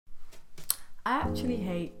I actually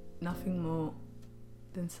hate nothing more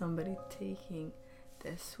than somebody taking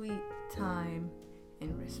their sweet time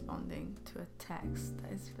in responding to a text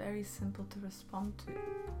that is very simple to respond to.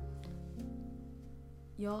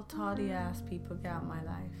 Y'all tardy ass people, get out my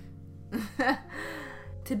life.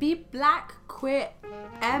 To be black, queer,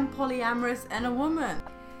 and polyamorous and a woman.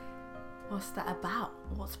 What's that about?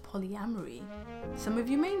 What's polyamory? Some of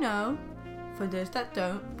you may know. For those that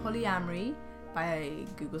don't, polyamory, by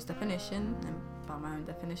Google's definition and by my own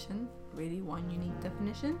definition, really one unique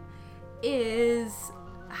definition, is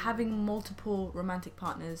having multiple romantic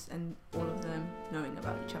partners and all of them knowing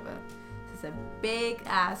about each other. It's a big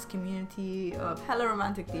ass community of hella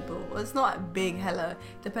romantic people. Well, it's not a big hella,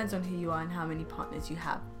 depends on who you are and how many partners you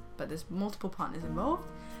have, but there's multiple partners involved.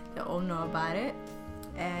 They all know about it,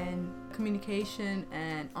 and communication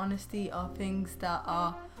and honesty are things that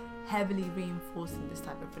are heavily reinforced in this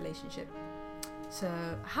type of relationship. So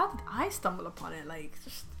how did I stumble upon it?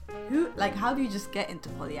 How do you just get into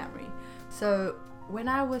polyamory? So when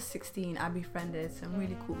I was 16, I befriended some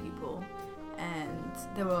really cool people, and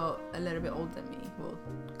they were a little bit older than me, well,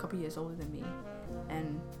 a couple years older than me,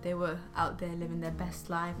 and they were out there living their best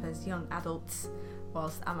life as young adults,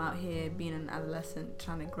 whilst I'm out here being an adolescent,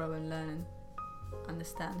 trying to grow and learn and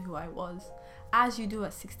understand who I was, as you do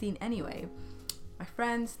at 16 anyway. My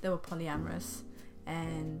friends, they were polyamorous,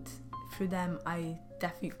 and through them I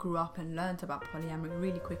definitely grew up and learned about polyamory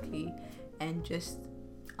really quickly and just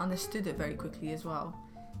understood it very quickly as well.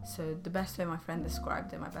 So the best way my best friend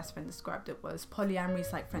described it was, polyamory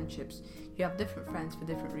is like friendships. You have different friends for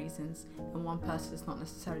different reasons, and one person is not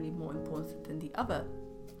necessarily more important than the other.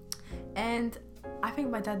 And I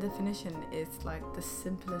think by that definition is like the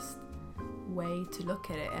simplest way to look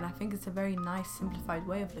at it, and I think it's a very nice simplified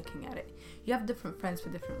way of looking at it. You have different friends for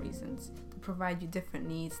different reasons. They provide you different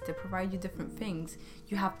needs, they provide you different things.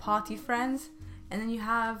 You have party friends, and then you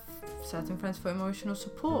have certain friends for emotional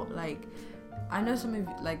support. Like, I know some of you,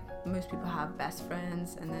 like most people have best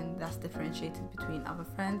friends, and then that's differentiated between other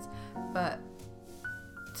friends, but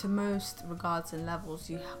to most regards and levels,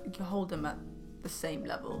 you hold them at the same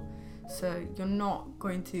level. So you're not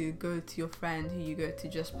going to go to your friend who you go to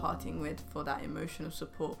just partying with for that emotional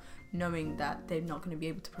support, knowing that they're not going to be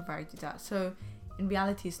able to provide you that. So in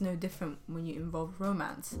reality, it's no different when you involve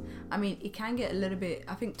romance. I mean, it can get a little bit,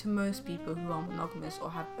 I think to most people who are monogamous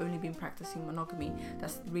or have only been practicing monogamy,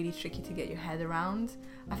 that's really tricky to get your head around.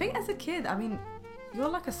 I think as a kid, I mean, you're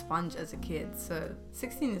like a sponge as a kid. So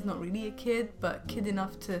 16 is not really a kid, but kid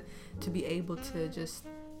enough to be able to just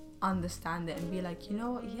understand it and be like, you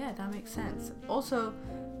know what, yeah, that makes sense. Also,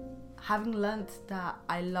 having learned that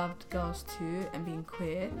I loved girls too and being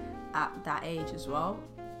queer at that age as well,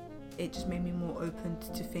 it just made me more open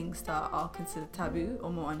to things that are considered taboo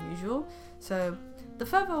or more unusual. So the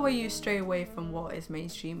further away you stray away from what is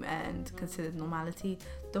mainstream and considered normality,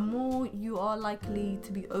 the more you are likely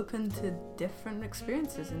to be open to different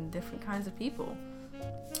experiences and different kinds of people.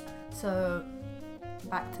 So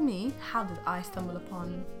back to me, how did I stumble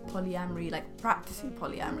upon polyamory, like practicing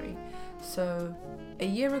polyamory? So a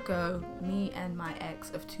year ago, me and my ex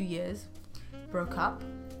of 2 years broke up,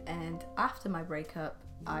 and after my breakup,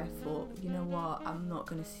 I thought, you know what, I'm not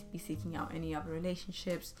going to be seeking out any other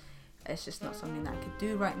relationships. It's just not something that I could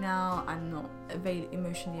do right now. I'm not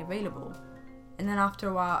emotionally available. And then after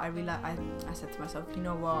a while, I realized, I said to myself, you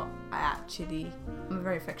know what, I'm a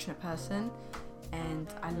very affectionate person, and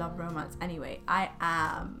I love romance anyway. I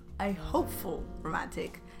am a hopeful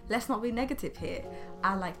romantic. Let's not be negative here.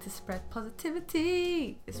 I like to spread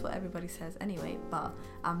positivity. It's what everybody says anyway, but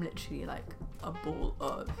I'm literally like a ball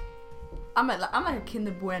of... I'm like a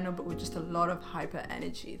Kinder Bueno, but with just a lot of hyper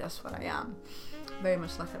energy. That's what I am. Very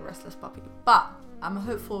much like a restless puppy. But I'm a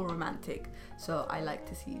hopeful romantic, so I like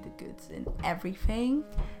to see the goods in everything.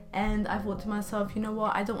 And I thought to myself, you know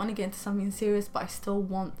what, I don't want to get into something serious, but I still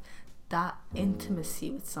want that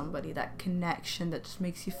intimacy with somebody, that connection that just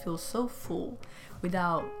makes you feel so full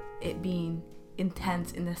without it being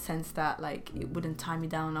intense in the sense that like it wouldn't tie me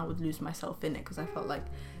down. I would lose myself in it, because I felt like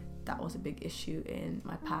that was a big issue in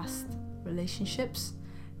my past relationships,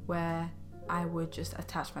 where I would just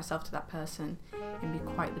attach myself to that person and be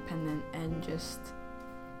quite dependent and just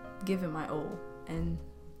give it my all, and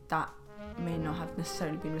that may not have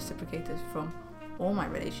necessarily been reciprocated from all my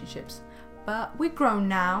relationships. But we're grown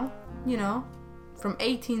now, you know, from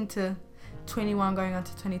 18 to 21 going on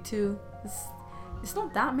to 22. It's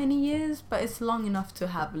not that many years, but it's long enough to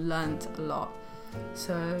have learned a lot.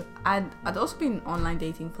 So I'd also been online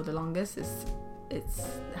dating for the longest. It's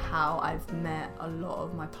how I've met a lot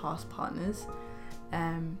of my past partners.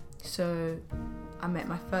 So I met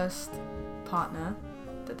my first partner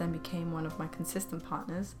that then became one of my consistent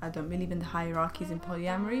partners. I don't believe in the hierarchies in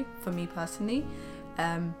polyamory, for me personally.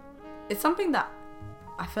 It's something that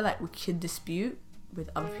I feel like we could dispute with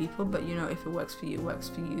other people, but you know, if it works for you, it works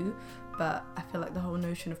for you. But I feel like the whole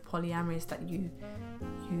notion of polyamory is that you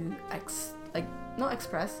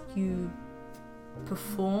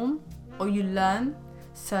perform or you learn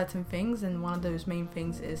certain things, and one of those main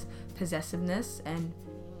things is possessiveness and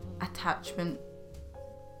attachment.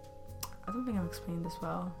 I don't think I've explained this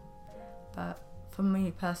well, but for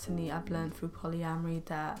me personally, I've learned through polyamory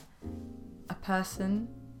that a person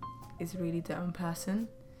is really their own person,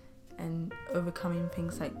 and overcoming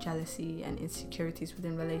things like jealousy and insecurities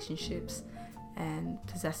within relationships and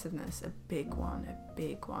possessiveness, a big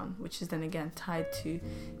one, which is then again tied to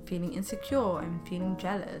feeling insecure and feeling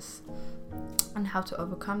jealous, and how to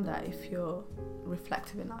overcome that if you're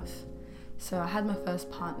reflective enough. So I had my first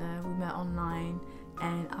partner, we met online,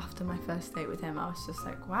 and after my first date with him, I was just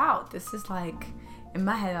like, wow, this is like, in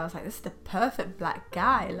my head I was like, this is the perfect black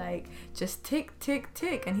guy, like just tick tick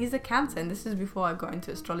tick. And he's a Cancer, and this is before I got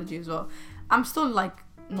into astrology as well. I'm still like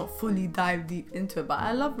not fully dive deep into it, but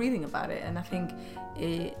I love reading about it, and I think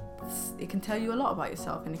it can tell you a lot about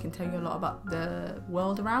yourself, and it can tell you a lot about the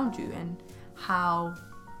world around you, and how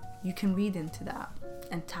you can read into that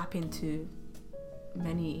and tap into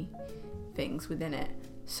many things within it.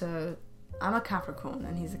 So I'm a Capricorn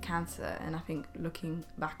and he's a Cancer, and I think looking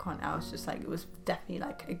back on it, I was just like, it was definitely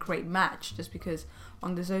like a great match, just because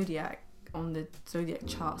on the zodiac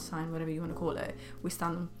chart sign, whatever you want to call it, we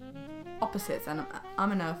stand on opposites, and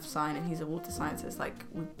I'm an earth sign and he's a water sign, so it's like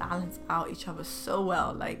we balance out each other so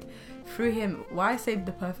well. Like through him, why I say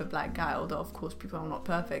the perfect black guy, although of course people are not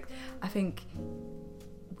perfect, I think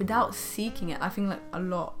without seeking it, I think like a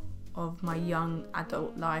lot of my young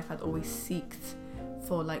adult life I'd always seeked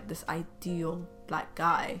for like this ideal black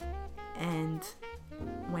guy, and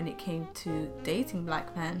when it came to dating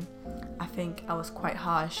black men, I think I was quite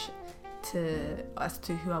harsh as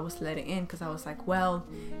to who I was letting in, because I was like, well,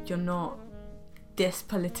 you're not this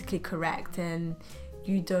politically correct, and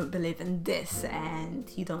you don't believe in this, and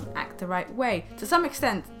you don't act the right way. To some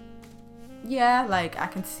extent, yeah, like I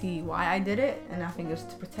can see why I did it, and I think it was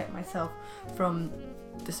to protect myself from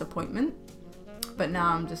disappointment. But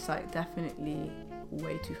now I'm just like, definitely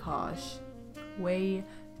way too harsh.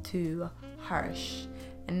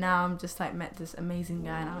 And now I'm just like, met this amazing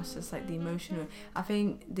guy, and I was just like, the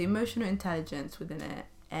emotional intelligence within it,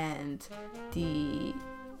 and the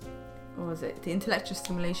intellectual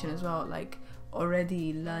stimulation as well, like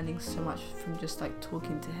already learning so much from just like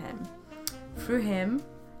talking to him. Through him,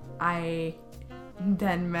 I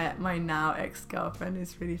then met my now ex-girlfriend.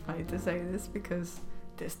 It's really funny to say this because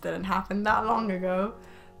this didn't happen that long ago,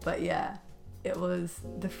 but yeah, it was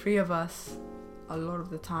the three of us a lot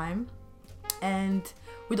of the time, and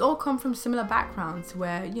we'd all come from similar backgrounds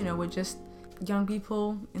where, you know, we're just young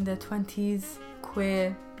people in their 20s,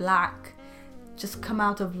 queer, black, just come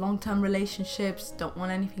out of long-term relationships, don't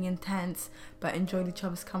want anything intense, but enjoyed each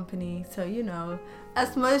other's company. So, you know,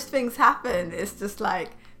 as most things happen, it's just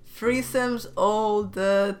like threesomes all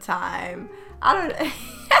the time. I don't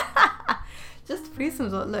just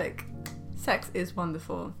threesomes. Look, sex is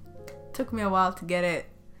wonderful. Took me a while to get it,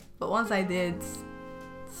 but once I did,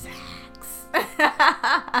 sex.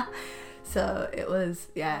 So it was,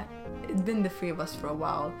 yeah, it's been the three of us for a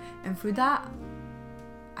while, and through that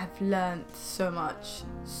I've learned so much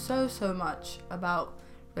about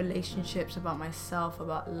relationships, about myself,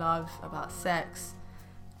 about love, about sex,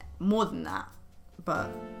 more than that. But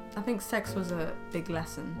I think sex was a big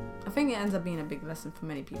lesson. I think it ends up being a big lesson for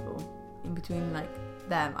many people. In between like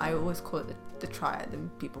them, I always call it the triad,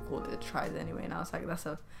 and people call it the triad anyway, and I was like, that's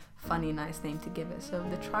a funny, nice name to give it. So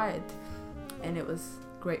the triad, and it was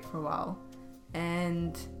great for a while.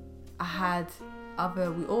 And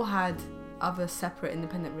we all had other separate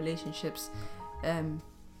independent relationships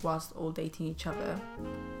whilst all dating each other,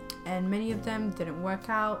 and many of them didn't work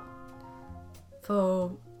out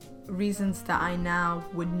for reasons that I now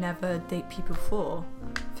would never date people for.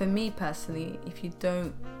 For me personally, if you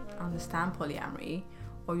don't understand polyamory,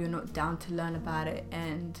 or you're not down to learn about it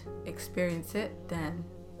and experience it, then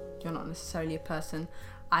you're not necessarily a person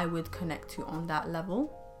I would connect to on that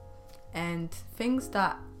level. And things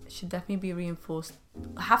that should definitely be reinforced,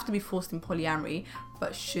 have to be forced in polyamory,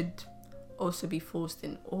 but should also be forced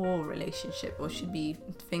in all relationship, or should be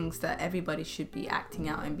things that everybody should be acting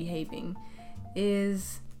out and behaving,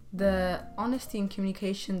 is the honesty and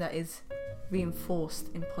communication that is reinforced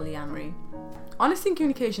in polyamory. Honesty and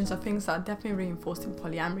communications are things that are definitely reinforced in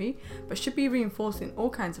polyamory, but should be reinforced in all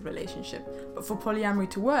kinds of relationship. But for polyamory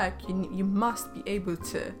to work, you must be able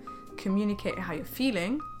to communicate how you're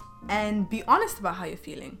feeling and be honest about how you're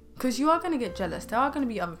feeling, because you are going to get jealous. There are going to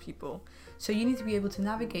be other people, so you need to be able to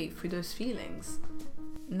navigate through those feelings.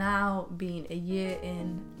 Now, being a year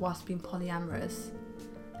in whilst being polyamorous,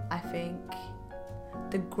 I think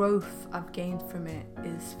the growth I've gained from it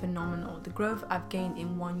is phenomenal. The growth I've gained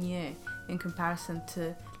in 1 year in comparison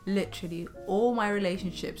to literally all my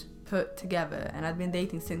relationships put together, and I've been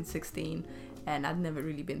dating since 16, and I've never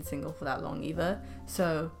really been single for that long either.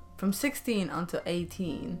 So from 16 until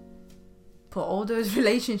 18, put all those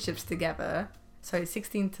relationships together,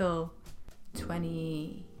 16 till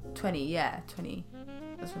 20,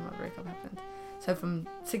 that's when my breakup happened. So from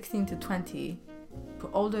 16 to 20,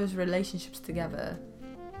 put all those relationships together,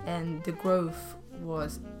 and the growth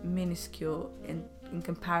was minuscule in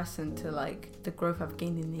comparison to like the growth I've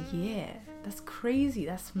gained in a year. That's crazy.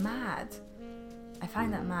 That's mad. I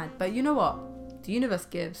find that mad. But you know what? The universe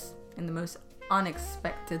gives in the most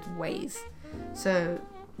unexpected ways. So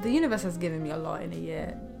the universe has given me a lot in a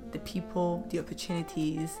year. The people, the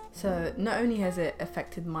opportunities. So not only has it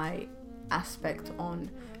affected my aspect on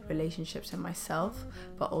relationships and myself,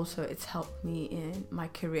 but also it's helped me in my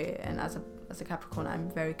career. And as a Capricorn, I'm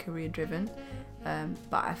very career driven,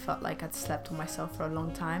 but I felt like I'd slept on myself for a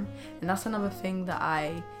long time. And that's another thing that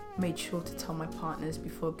I made sure to tell my partners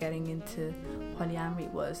before getting into polyamory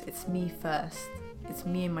was, it's me first. It's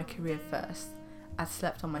me and my career first. I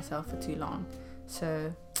slept on myself for too long.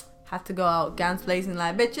 So had to go out guns blazing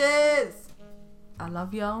like, bitches, I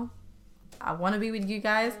love y'all. I want to be with you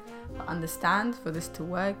guys, but understand, for this to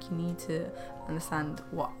work, you need to understand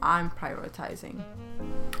what I'm prioritizing.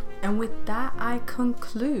 And with that, I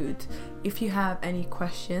conclude. If you have any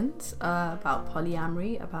questions about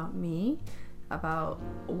polyamory, about me, about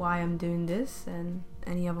why I'm doing this, and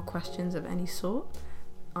any other questions of any sort,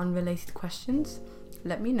 unrelated questions,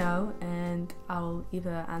 let me know, and I'll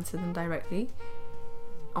either answer them directly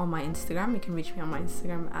on my Instagram. You can reach me on my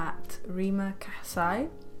Instagram at Rima Kahsai,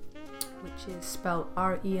 which is spelled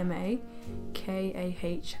REMAKAHSAY,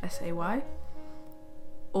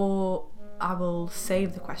 or I will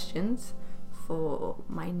save the questions for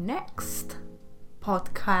my next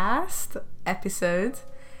podcast episode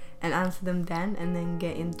and answer them then, and then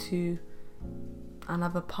get into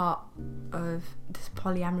another part of this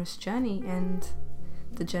polyamorous journey and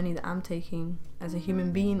the journey that I'm taking as a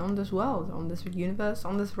human being on this world, on this universe,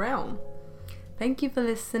 on this realm. Thank you for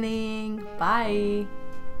listening. Bye.